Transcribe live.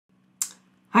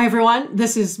Hi everyone,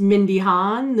 this is Mindy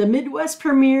Hahne, the Midwest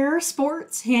Premier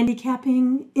Sports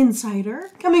Handicapping Insider,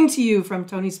 coming to you from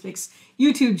Tony's Picks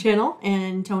YouTube channel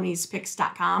and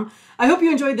Tony'sPicks.com. I hope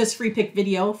you enjoyed this free pick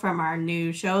video from our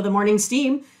new show, The Morning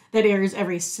Steam, that airs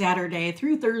every Saturday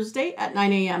through Thursday at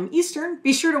 9 a.m. Eastern.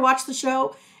 Be sure to watch the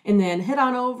show and then head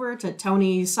on over to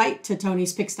Tony's site, to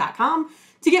Tony'sPicks.com,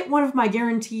 to get one of my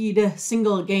guaranteed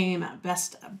single game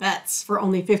best bets for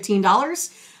only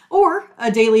 $15. Or a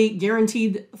daily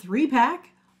guaranteed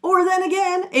 3-pack, or then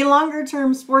again, a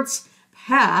longer-term sports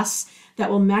pass that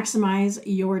will maximize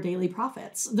your daily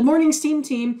profits. The Morning Steam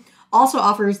team also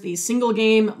offers the single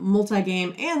game,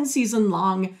 multi-game, and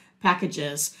season-long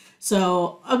packages.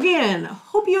 So again,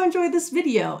 hope you enjoyed this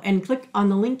video and click on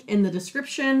the link in the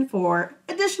description for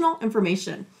additional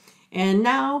information. And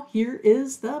now here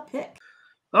is the pick.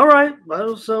 All right, that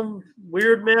was some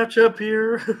weird matchup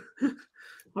here.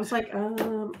 I was like,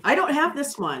 I don't have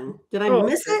this one. Did I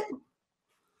miss it?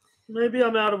 Maybe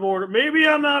I'm out of order.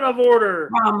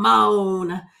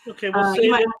 Ramon. Okay, we'll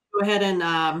you might have to go ahead and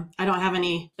I don't have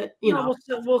any, we'll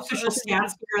official stats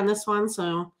here on this one,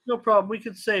 so no problem. We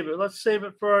can save it. Let's save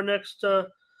it for our next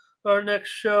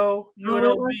show.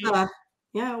 UNLV.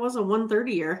 Yeah, it was a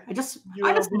 1:30-er. I just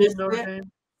missed it.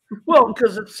 Well,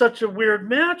 because it's such a weird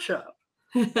matchup.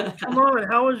 Come on,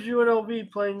 how is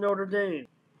UNLV playing Notre Dame?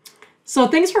 So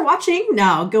thanks for watching.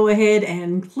 Now go ahead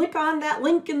and click on that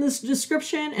link in this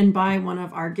description and buy one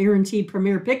of our guaranteed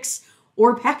premier picks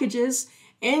or packages.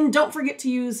 And don't forget to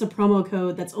use the promo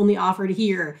code that's only offered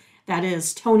here. That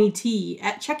is TonyT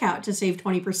at checkout to save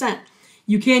 20%.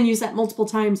 You can use that multiple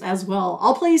times as well.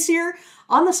 All plays here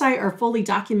on the site are fully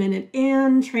documented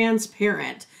and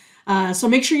transparent. So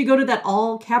make sure you go to that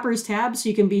All Cappers tab so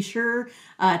you can be sure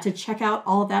to check out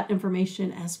all that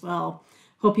information as well.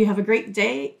 Hope you have a great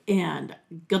day and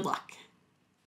good luck.